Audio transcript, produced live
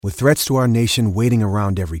With threats to our nation waiting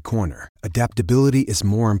around every corner, adaptability is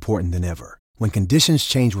more important than ever. When conditions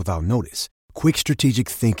change without notice, quick strategic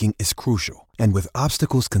thinking is crucial. And with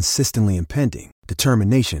obstacles consistently impending,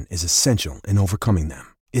 determination is essential in overcoming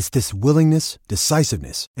them. It's this willingness,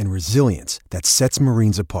 decisiveness, and resilience that sets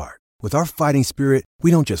Marines apart. With our fighting spirit, we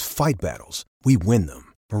don't just fight battles, we win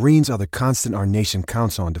them. Marines are the constant our nation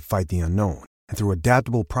counts on to fight the unknown. And through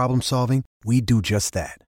adaptable problem solving, we do just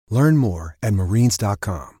that. Learn more at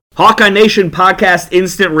marines.com. Hawkeye Nation podcast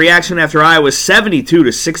instant reaction after Iowa's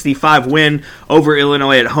 72-65 win over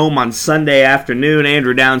Illinois at home on Sunday afternoon.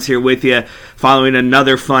 Andrew Downs here with you following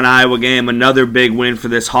another fun Iowa game, another big win for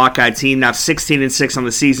this Hawkeye team. Now 16-6 on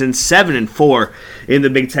the season, 7-4 in the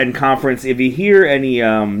Big Ten Conference. If you hear any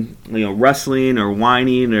rustling or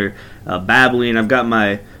whining or babbling, I've got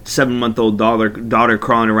my 7-month-old daughter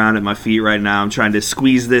crawling around at my feet right now. I'm trying to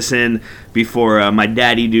squeeze this in before my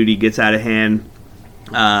daddy duty gets out of hand.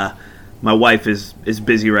 My wife is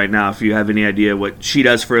busy right now. If you have any idea what she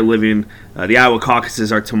does for a living, the Iowa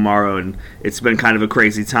caucuses are tomorrow, and it's been kind of a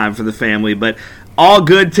crazy time for the family. But all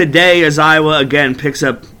good today as Iowa, again, picks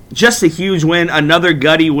up just a huge win, another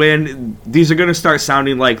gutty win. These are going to start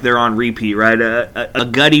sounding like they're on repeat, right? A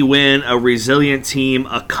gutty win, a resilient team,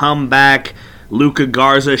 a comeback, Luka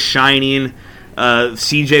Garza shining,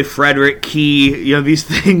 CJ Frederick key. These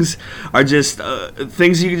things are just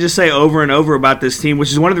things you can just say over and over about this team,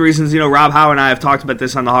 which is one of the reasons, Rob Howe and I have talked about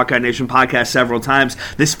this on the Hawkeye Nation podcast several times.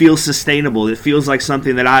 This feels sustainable. It feels like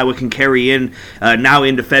something that Iowa can carry in now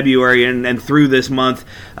into February and through this month.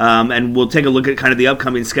 And we'll take a look at kind of the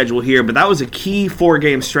upcoming schedule here. But that was a key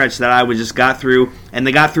 4-game stretch that Iowa just got through, and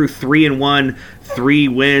they got through 3-1. 3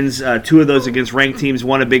 wins, 2 of those against ranked teams,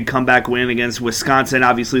 1 a big comeback win against Wisconsin.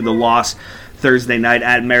 Obviously, the loss Thursday night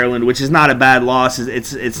at Maryland, which is not a bad loss.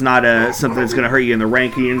 It's not something that's going to hurt you in the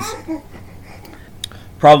rankings.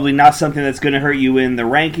 Probably not something that's going to hurt you in the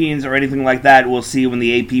rankings or anything like that. We'll see when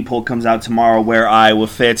the AP poll comes out tomorrow where Iowa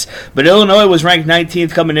fits. But Illinois was ranked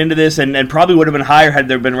 19th coming into this and probably would have been higher had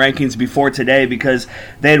there been rankings before today, because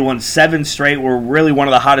they had won 7 straight, were really one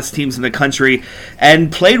of the hottest teams in the country,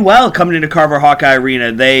 and played well coming into Carver Hawkeye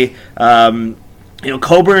Arena. They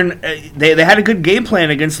Coburn, they had a good game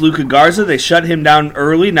plan against Luka Garza. They shut him down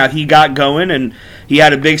early. Now he got going, and he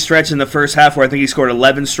had a big stretch in the first half where I think he scored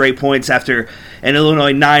 11 straight points after an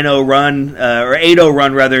Illinois 9-0 run, or 8-0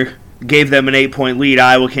 run rather, gave them an 8-point lead.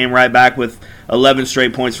 Iowa came right back with 11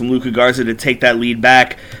 straight points from Luka Garza to take that lead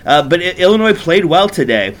back. But Illinois played well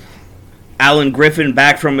today. Alan Griffin,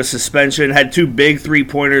 back from a suspension, had 2 big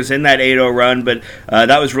 3-pointers in that 8-0 run, but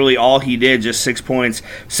that was really all he did, just 6 points.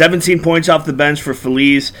 17 points off the bench for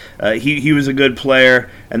Feliz. He was a good player.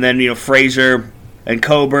 And then, Frazier and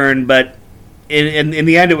Coburn. But in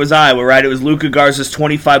the end, it was Iowa, right? It was Luka Garza's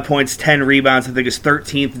 25 points, 10 rebounds. I think his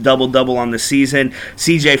 13th double-double on the season.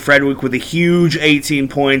 CJ Frederick with a huge 18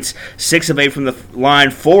 points, 6 of 8 from the line,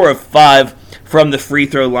 4 of 5 from the free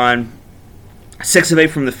throw line. 6 of 8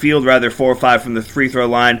 from the field, 4 or 5 from the free throw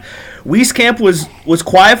line. Wieskamp was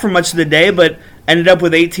quiet for much of the day, but ended up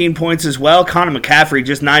with 18 points as well. Connor McCaffrey,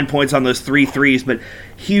 just 9 points on those 3 threes, but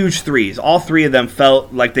huge threes. All 3 of them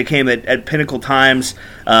felt like they came at pinnacle times.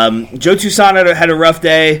 Joe Toussaint had a rough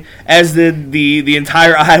day, as did the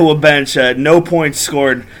entire Iowa bench. No points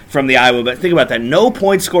scored from the Iowa bench. Think about that. No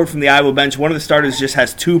points scored from the Iowa bench. One of the starters just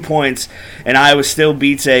has 2 points, and Iowa still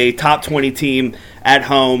beats a top 20 team at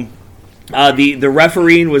home. The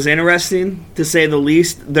refereeing was interesting, to say the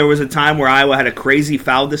least. There was a time where Iowa had a crazy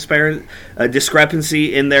foul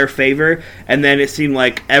discrepancy in their favor, and then it seemed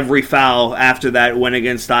like every foul after that went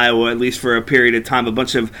against Iowa, at least for a period of time. A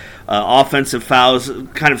bunch of offensive fouls,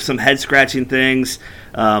 kind of some head-scratching things.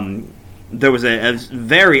 There was a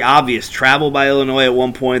very obvious travel by Illinois at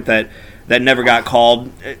one point that never got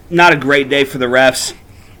called. Not a great day for the refs,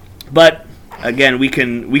 but again, we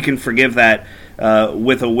can forgive that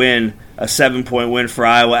with a win. A 7-point win for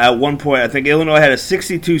Iowa. At one point, I think Illinois had a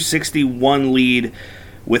 62-61 lead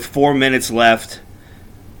with 4 minutes left.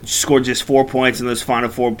 Scored just 4 points in those final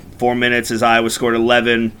four minutes, as Iowa scored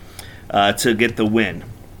 11 to get the win.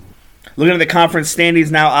 Looking at the conference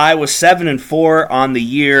standings now, Iowa 7-4 on the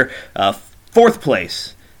year. 4th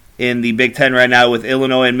place in the Big Ten right now, with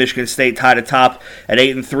Illinois and Michigan State tied atop at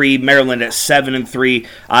 8-3, Maryland at 7-3,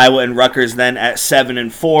 Iowa and Rutgers then at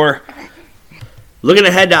 7-4. Looking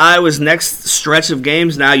ahead to Iowa's next stretch of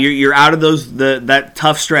games now, you're out of that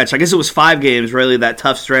tough stretch. I guess it was 5 games, really, that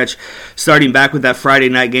tough stretch, starting back with that Friday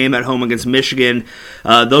night game at home against Michigan.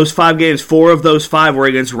 Those 5 games, 4 of those 5 were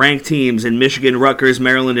against ranked teams in Michigan, Rutgers,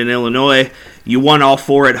 Maryland, and Illinois. You won all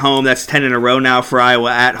 4 at home. That's 10 in a row now for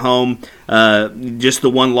Iowa at home. Just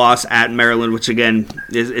the one loss at Maryland, which, again,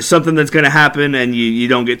 is something that's going to happen, and you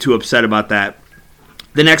don't get too upset about that.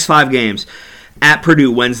 The next 5 games, at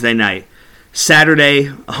Purdue Wednesday night.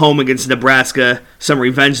 Saturday, home against Nebraska, some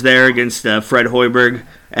revenge there against Fred Hoiberg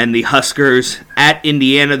and the Huskers. At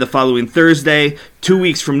Indiana the following Thursday, 2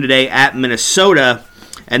 weeks from today at Minnesota,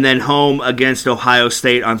 and then home against Ohio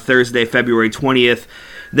State on Thursday, February 20th.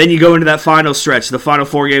 Then you go into that final stretch, the final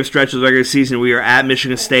 4-game stretch of the regular season. We are at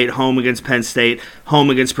Michigan State, home against Penn State, home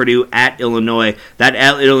against Purdue, at Illinois. That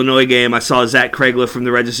at Illinois game, I saw Zach Craigler from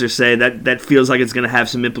the Register say that feels like it's going to have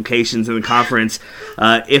some implications in the conference.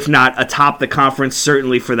 If not atop the conference,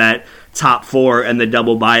 certainly for that top 4 and the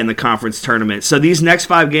double bye in the conference tournament. So these next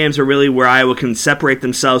 5 games are really where Iowa can separate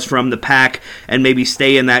themselves from the pack and maybe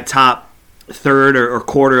stay in that top third or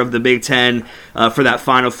quarter of the Big Ten for that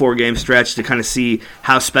final 4-game stretch to kind of see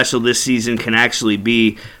how special this season can actually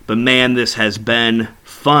be. But man, this has been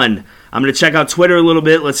fun. I'm going to check out Twitter a little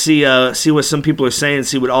bit. Let's see what some people are saying,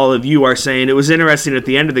 see what all of you are saying. It was interesting at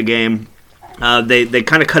the end of the game. They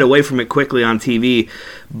kind of cut away from it quickly on TV,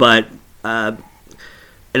 but an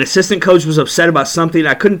assistant coach was upset about something.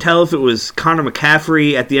 I couldn't tell if it was Connor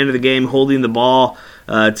McCaffrey at the end of the game holding the ball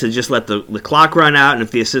to just let the clock run out, and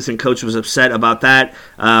if the assistant coach was upset about that.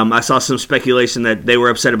 I saw some speculation that they were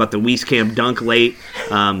upset about the Wieskamp dunk late.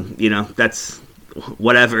 That's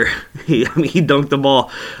whatever. He dunked the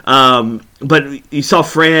ball. But you saw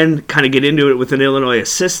Fran kind of get into it with an Illinois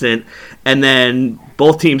assistant, and then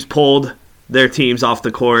both teams pulled their teams off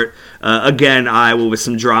the court. Again, Iowa with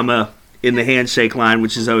some drama in the handshake line,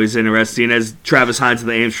 which is always interesting. As Travis Hines of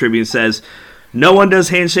the Ames Tribune says, no one does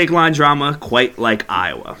handshake line drama quite like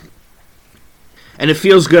Iowa. And it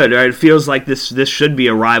feels good, right? It feels like this should be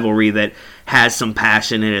a rivalry that has some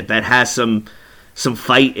passion in it, that has some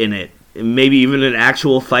fight in it, maybe even an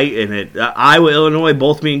actual fight in it. Iowa, Illinois,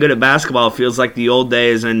 both being good at basketball, feels like the old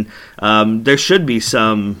days, and there should be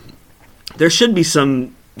some,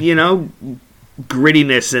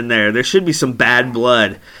 grittiness in there. There should be some bad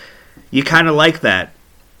blood. You kind of like that.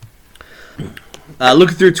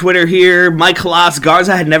 Looking through Twitter here, Mike Halas,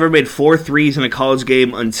 Garza had never made 4 threes in a college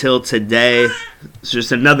game until today. It's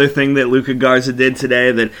just another thing that Luka Garza did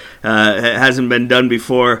today that hasn't been done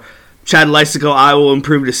before. Chad Lysico, Iowa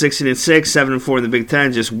improved to 16-6, 7-4 in the Big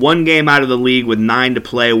Ten. Just 1 game out of the league with 9 to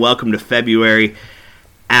play. Welcome to February.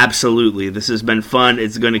 Absolutely. This has been fun.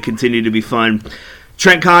 It's going to continue to be fun.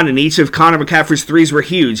 Trent Condon, each of Connor McCaffrey's threes were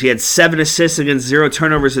huge. He had 7 assists against 0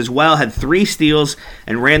 turnovers as well, had 3 steals,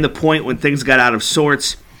 and ran the point when things got out of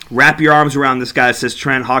sorts. Wrap your arms around this guy, says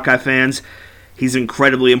Trent. Hawkeye fans, he's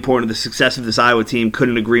incredibly important to the success of this Iowa team.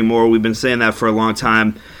 Couldn't agree more. We've been saying that for a long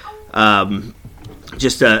time.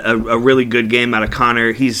 Just a really good game out of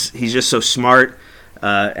Connor. He's just so smart,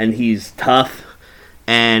 and he's tough,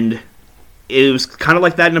 and it was kind of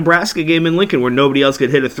like that Nebraska game in Lincoln where nobody else could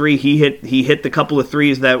hit a 3. He hit the couple of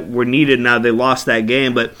threes that were needed. Now they lost that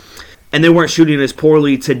game, and they weren't shooting as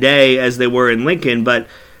poorly today as they were in Lincoln, but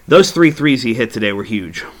those 3 threes he hit today were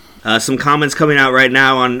huge. Some comments coming out right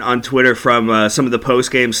now on Twitter from some of the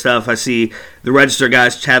post-game stuff. I see the Register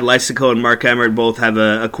guys, Chad Lysico and Mark Emmert, both have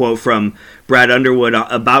a quote from Brad Underwood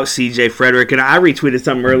about C.J. Frederick, and I retweeted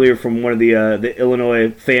something earlier from one of the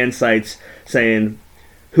Illinois fan sites saying,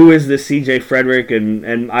 who is this C.J. Frederick?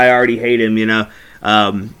 And I already hate him,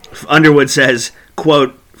 Underwood says,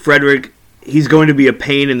 quote, Frederick, he's going to be a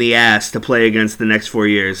pain in the ass to play against the next 4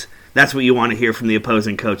 years. That's what you want to hear from the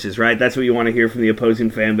opposing coaches, right? That's what you want to hear from the opposing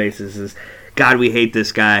fan bases is, God, we hate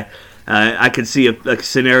this guy. I could see a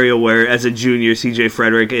scenario where, as a junior, C.J.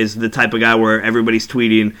 Frederick is the type of guy where everybody's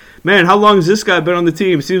tweeting, man, how long has this guy been on the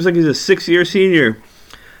team? Seems like he's a 6-year senior.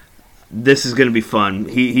 This is going to be fun.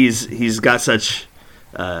 He's got such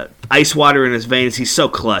ice water in his veins. He's so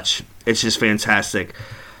clutch. It's just fantastic.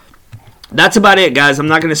 That's about it, guys. I'm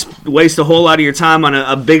not going to waste a whole lot of your time on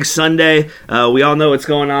a big Sunday. We all know what's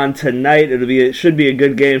going on tonight. It should be a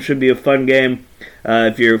good game. Should be a fun game.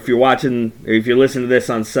 If you're watching or if you're listening to this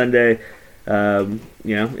on Sunday,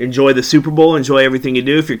 enjoy the Super Bowl. Enjoy everything you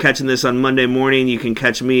do. If you're catching this on Monday morning, you can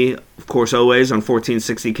catch me, of course, always on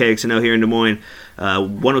 1460 KXNO here in Des Moines,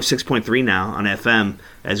 106.3 now on FM.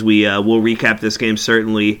 As we'll recap this game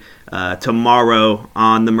certainly tomorrow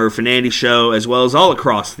on the Murph and Andy Show, as well as all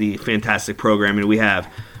across the fantastic programming we have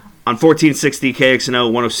on 1460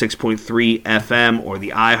 KXNO, 106.3 FM, or the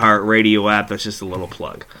iHeartRadio app. That's just a little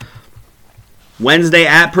plug. Wednesday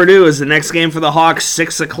at Purdue is the next game for the Hawks,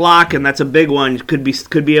 6 o'clock, and that's a big one. Could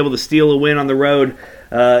be able to steal a win on the road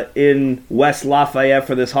in West Lafayette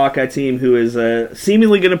for this Hawkeye team, who is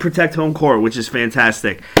seemingly going to protect home court, which is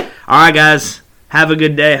fantastic. All right, guys, have a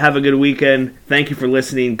good day. Have a good weekend. Thank you for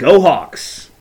listening. Go Hawks!